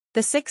The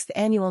 6th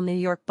Annual New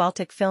York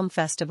Baltic Film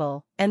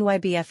Festival,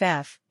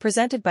 NYBFF,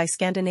 presented by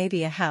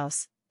Scandinavia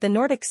House, the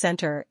Nordic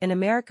Center in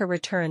America,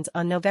 returns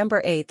on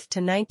November 8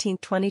 to 19,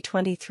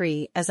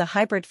 2023 as a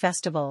hybrid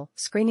festival,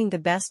 screening the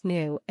best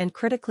new and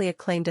critically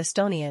acclaimed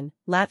Estonian,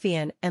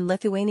 Latvian and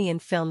Lithuanian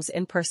films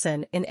in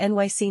person in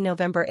NYC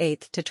November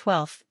 8 to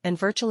 12 and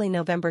virtually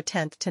November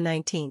 10 to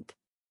 19.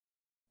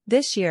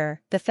 This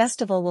year, the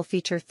festival will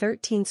feature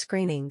 13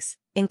 screenings,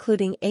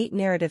 including 8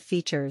 narrative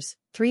features,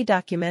 3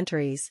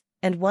 documentaries,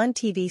 and 1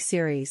 TV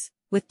series,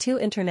 with 2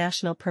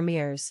 international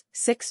premieres,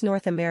 6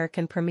 North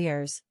American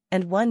premieres,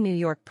 and 1 New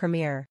York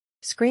premiere.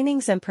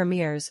 Screenings and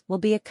premieres will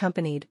be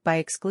accompanied by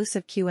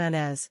exclusive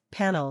Q&As,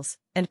 panels,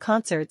 and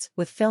concerts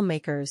with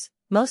filmmakers,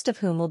 most of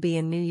whom will be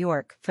in New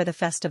York for the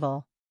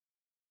festival.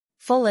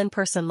 Full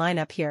in-person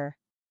lineup here.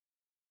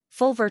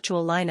 Full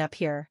virtual lineup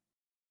here.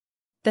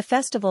 The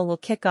festival will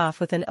kick off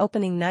with an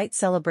opening night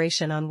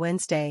celebration on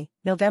Wednesday,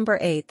 November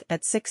 8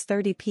 at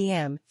 6:30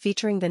 p.m.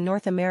 featuring the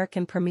North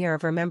American premiere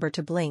of Remember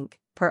to Blink,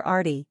 per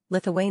Arti,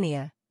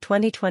 Lithuania,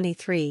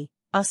 2023,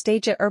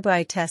 Ostaja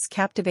Urbaites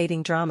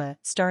captivating drama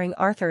starring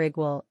Arthur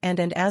Igual and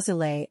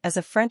Azulay as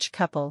a French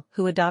couple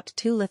who adopt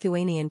 2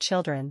 Lithuanian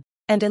children,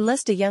 and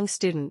enlist a young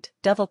student,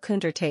 Dovile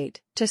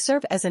Kundertate, to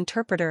serve as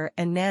interpreter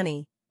and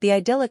nanny. The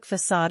idyllic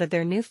facade of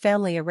their new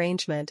family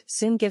arrangement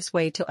soon gives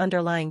way to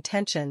underlying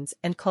tensions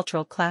and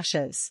cultural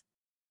clashes.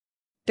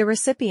 The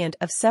recipient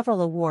of several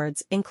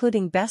awards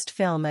including Best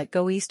Film at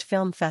Go East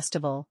Film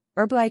Festival,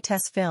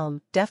 Urbaites'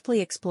 film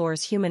deftly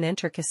explores human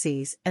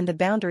intricacies and the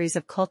boundaries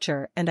of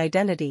culture and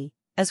identity,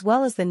 as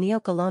well as the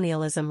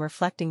neocolonialism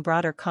reflecting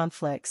broader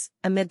conflicts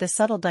amid the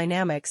subtle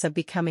dynamics of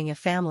becoming a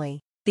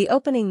family. The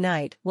opening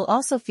night will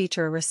also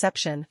feature a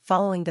reception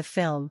following the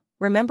film.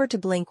 Remember to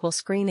Blink will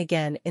screen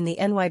again in the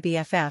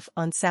NYBFF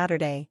on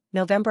Saturday,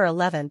 November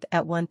 11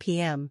 at 1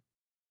 p.m.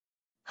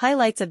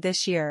 Highlights of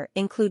this year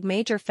include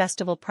major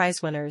festival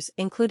prize winners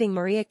including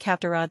Maria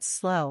Kaptarod's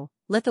Slow,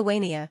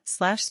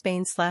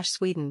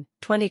 Lithuania/Spain/Sweden,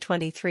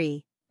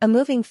 2023, a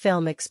moving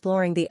film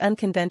exploring the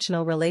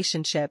unconventional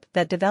relationship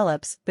that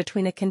develops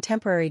between a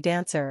contemporary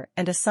dancer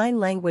and a sign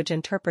language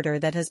interpreter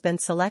that has been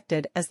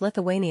selected as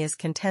Lithuania's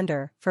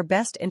contender for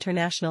Best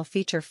International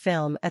Feature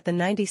Film at the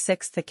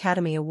 96th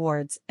Academy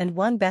Awards and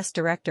won Best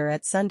Director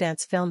at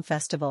Sundance Film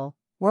Festival,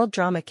 World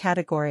Drama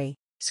category,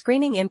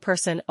 screening in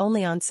person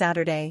only on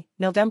Saturday,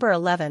 November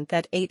 11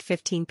 at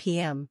 8:15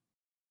 p.m.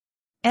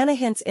 Anna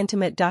Hint's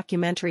intimate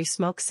documentary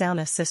Smoke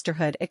Sauna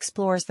Sisterhood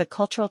explores the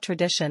cultural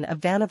tradition of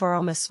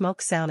Vanavaroma smoke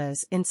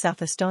saunas in South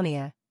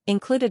Estonia,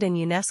 included in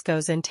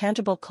UNESCO's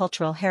Intangible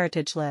Cultural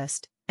Heritage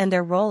List, and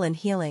their role in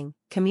healing,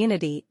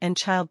 community and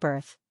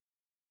childbirth.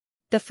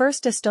 The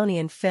first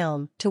Estonian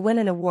film to win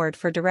an award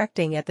for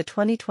directing at the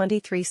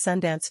 2023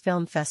 Sundance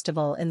Film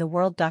Festival in the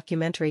World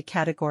Documentary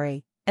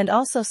category, and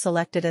also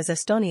selected as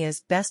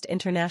Estonia's Best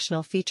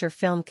International Feature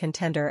Film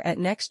contender at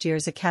next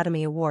year's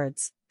Academy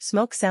Awards.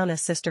 Smoke Sauna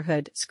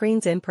Sisterhood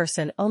screens in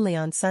person only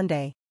on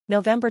Sunday,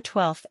 November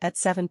 12 at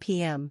 7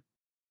 p.m.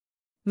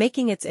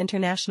 Making its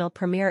international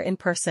premiere in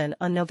person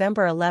on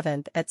November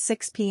 11 at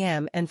 6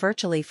 p.m. and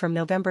virtually from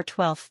November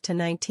 12 to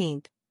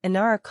 19,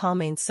 Inara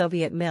Kalmane's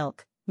Soviet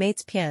Milk,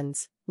 Mates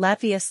Piens,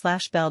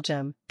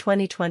 Latvia/Belgium,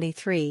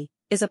 2023,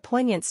 is a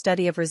poignant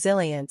study of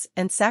resilience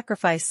and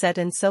sacrifice set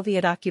in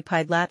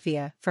Soviet-occupied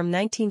Latvia from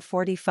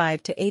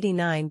 1945 to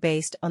 89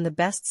 based on the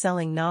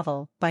best-selling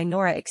novel by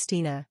Nora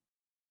Extina.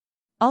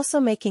 Also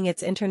making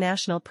its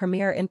international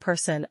premiere in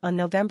person on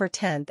November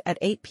 10 at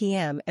 8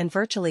 p.m. and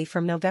virtually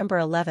from November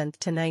 11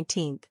 to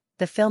 19,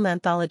 the film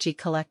anthology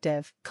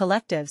Collective,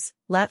 Collectives,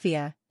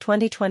 Latvia,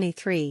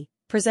 2023,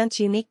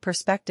 presents unique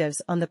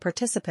perspectives on the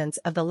participants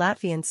of the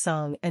Latvian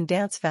Song and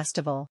Dance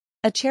Festival,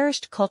 a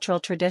cherished cultural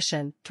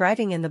tradition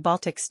thriving in the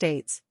Baltic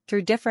states,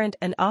 through different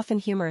and often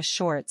humorous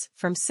shorts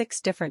from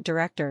 6 different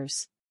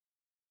directors.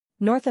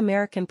 North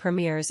American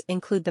premieres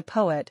include The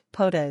Poet,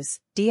 Potas,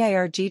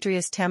 Dir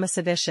Gydrius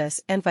Tamasevicius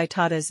and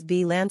Vytautas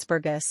V.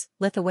 Landsbergis,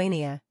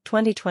 Lithuania,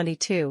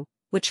 2022,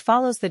 which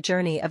follows the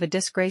journey of a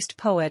disgraced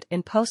poet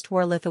in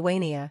post-war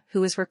Lithuania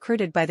who is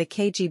recruited by the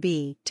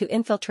KGB to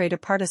infiltrate a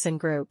partisan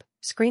group,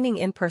 screening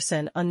in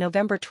person on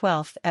November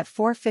 12 at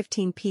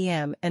 4:15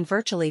 p.m. and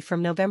virtually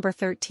from November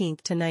 13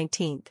 to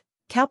 19.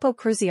 Kaupo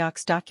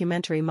Kruziak's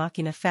documentary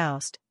Machina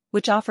Faust,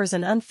 which offers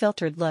an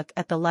unfiltered look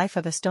at the life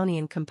of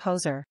Estonian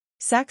composer,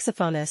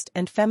 saxophonist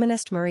and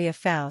feminist Maria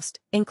Faust,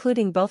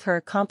 including both her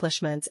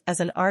accomplishments as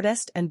an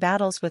artist and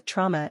battles with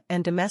trauma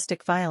and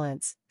domestic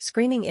violence,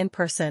 screening in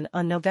person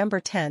on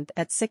November 10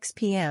 at 6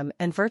 p.m.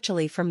 and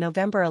virtually from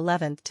November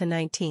 11 to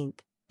 19,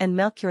 and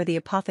Melchior the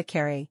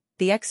Apothecary,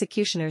 the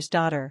Executioner's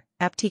Daughter,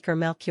 Apteeker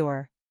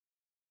Melchior.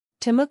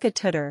 Timuka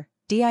Tudor,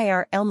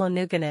 Dir Elmo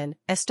Nuganen,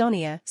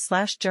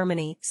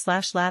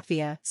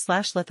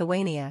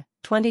 Estonia/Germany/Latvia/Lithuania,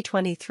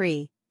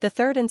 2023, the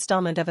third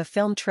installment of a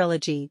film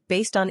trilogy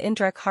based on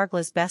Indrek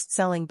Hargla's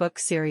best-selling book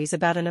series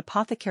about an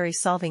apothecary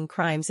solving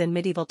crimes in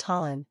medieval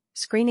Tallinn,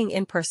 screening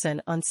in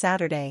person on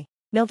Saturday,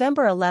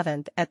 November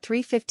 11 at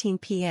 3:15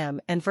 p.m.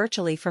 and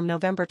virtually from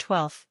November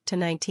 12 to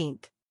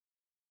 19.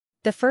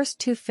 The first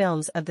two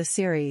films of the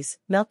series,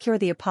 Melchior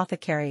the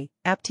Apothecary,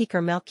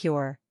 Apteker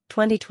Melchior,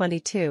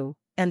 2022,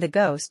 and The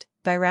Ghost,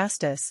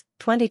 Virastus,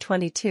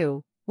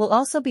 2022, will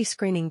also be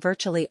screening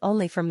virtually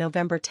only from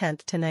November 10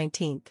 to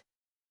 19.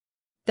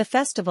 The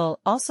festival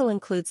also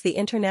includes the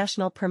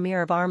international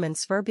premiere of Armin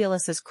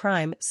Sverbulus's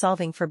Crime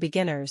Solving for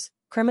Beginners,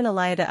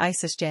 Kriminalida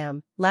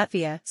Isisjam,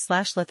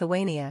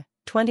 Latvia/Lithuania,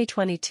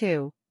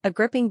 2022, a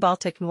gripping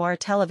Baltic noir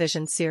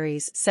television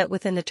series set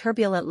within the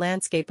turbulent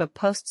landscape of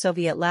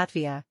post-Soviet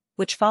Latvia,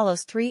 which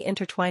follows three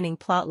intertwining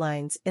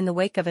plotlines in the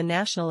wake of a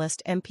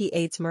nationalist MP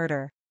aide's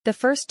murder. The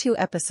first two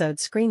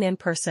episodes screen in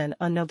person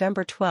on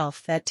November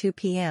 12 at 2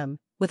 p.m.,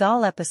 with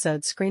all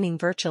episodes screening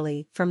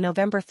virtually from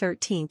November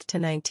 13 to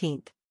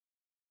 19.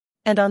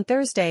 And on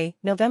Thursday,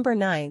 November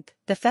 9,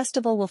 the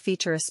festival will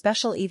feature a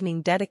special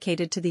evening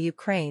dedicated to the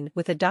Ukraine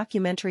with a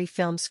documentary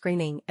film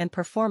screening and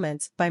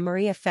performance by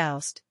Maria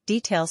Faust,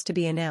 details to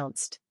be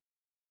announced.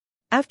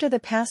 After the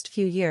past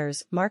few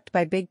years marked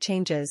by big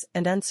changes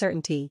and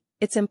uncertainty,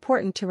 it's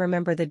important to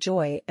remember the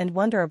joy and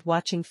wonder of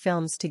watching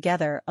films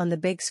together on the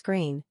big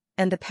screen,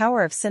 and the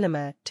power of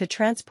cinema to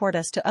transport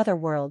us to other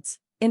worlds,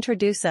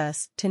 introduce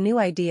us to new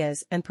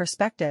ideas and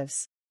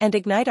perspectives, and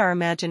ignite our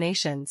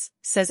imaginations,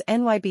 says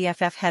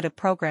NYBFF Head of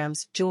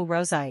Programs Jewel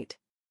Rosite.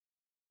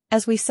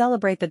 As we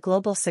celebrate the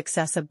global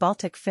success of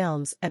Baltic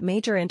films at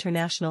major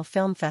international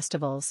film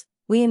festivals,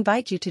 we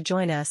invite you to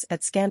join us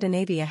at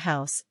Scandinavia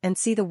House and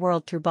see the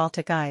world through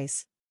Baltic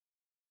eyes.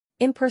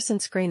 In-person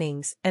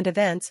screenings and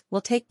events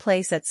will take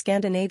place at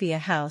Scandinavia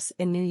House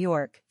in New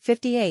York,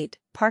 58,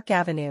 Park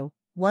Avenue,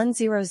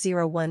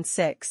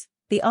 10016.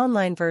 The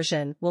online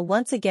version will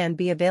once again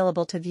be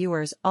available to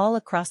viewers all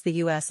across the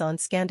U.S. on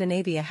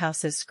Scandinavia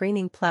House's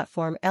screening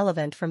platform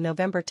Elevent from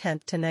November 10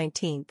 to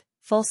 19.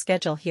 Full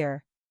schedule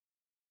here.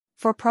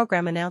 For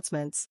program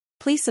announcements,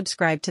 please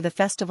subscribe to the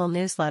festival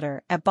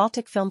newsletter at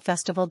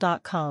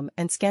BalticFilmFestival.com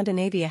and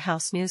Scandinavia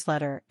House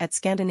newsletter at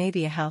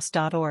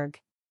scandinaviahouse.org.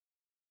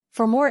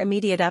 For more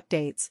immediate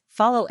updates,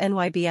 follow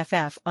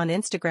NYBFF on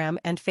Instagram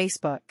and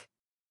Facebook.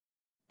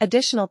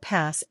 Additional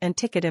pass and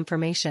ticket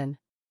information.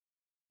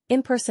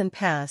 In-person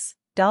pass,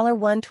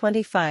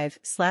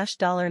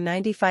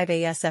 $125/$95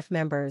 ASF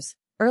members,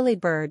 early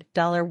bird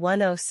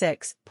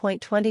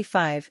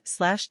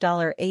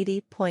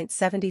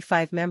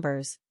 $106.25/$80.75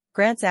 members,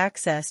 grants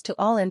access to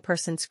all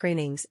in-person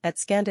screenings at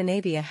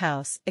Scandinavia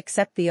House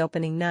except the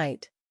opening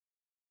night.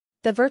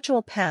 The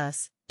virtual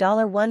pass,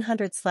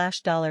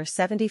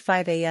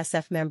 $100/$75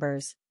 ASF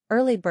members,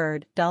 early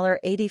bird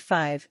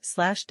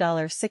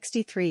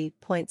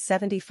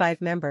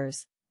 $85/$63.75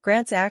 members,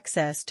 grants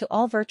access to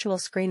all virtual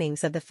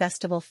screenings of the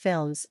festival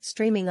films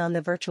streaming on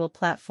the virtual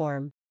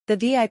platform. The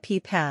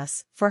VIP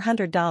pass,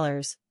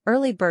 $400,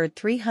 early bird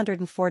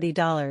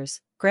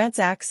 $340, grants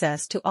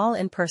access to all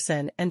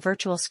in-person and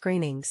virtual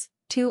screenings,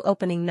 2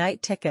 opening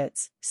night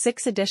tickets,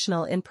 6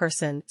 additional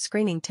in-person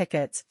screening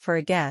tickets for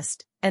a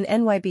guest, an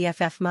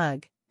NYBFF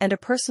mug, and a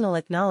personal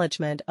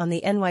acknowledgement on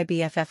the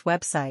NYBFF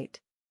website.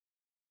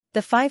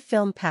 The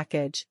 5-film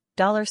package,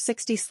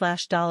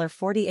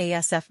 $60/$40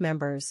 ASF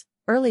members,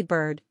 early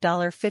bird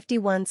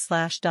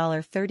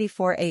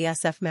 $51/$34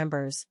 ASF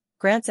members,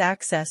 grants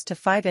access to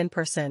 5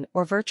 in-person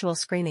or virtual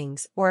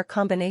screenings or a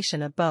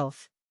combination of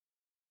both.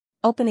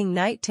 Opening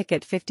night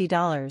ticket $50,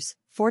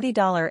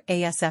 $40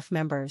 ASF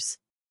members.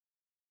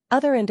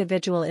 Other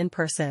individual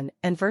in-person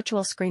and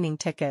virtual screening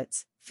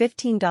tickets,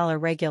 $15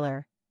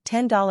 regular,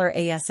 $10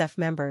 ASF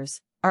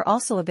members, are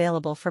also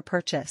available for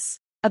purchase.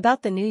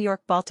 About the New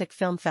York Baltic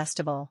Film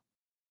Festival.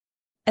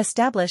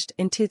 Established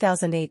in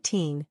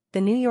 2018,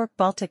 the New York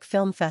Baltic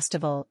Film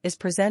Festival is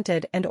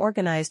presented and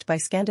organized by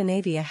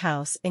Scandinavia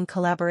House in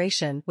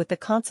collaboration with the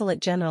Consulate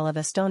General of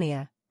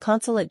Estonia,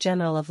 Consulate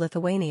General of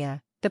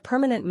Lithuania, the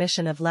Permanent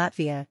Mission of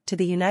Latvia to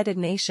the United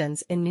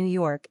Nations in New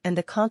York and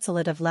the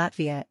Consulate of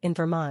Latvia in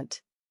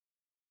Vermont.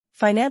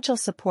 Financial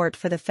support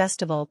for the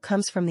festival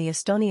comes from the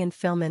Estonian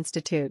Film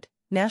Institute,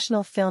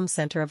 National Film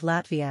Center of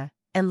Latvia,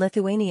 and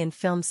Lithuanian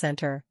Film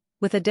Center,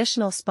 with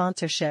additional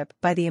sponsorship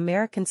by the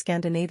American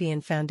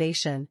Scandinavian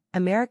Foundation,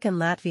 American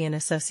Latvian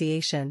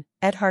Association,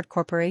 Edhard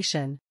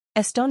Corporation,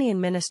 Estonian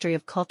Ministry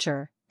of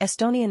Culture,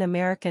 Estonian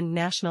American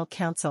National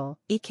Council,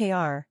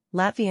 EKR,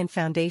 Latvian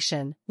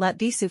Foundation,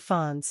 Latvisu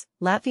Fonds,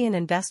 Latvian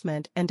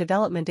Investment and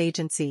Development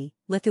Agency,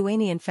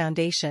 Lithuanian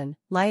Foundation,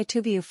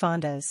 Lietuvių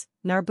Fondas,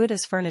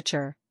 Narbutas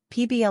Furniture,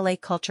 PBLA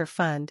Culture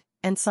Fund,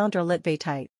 and Sandra Litvaitytė.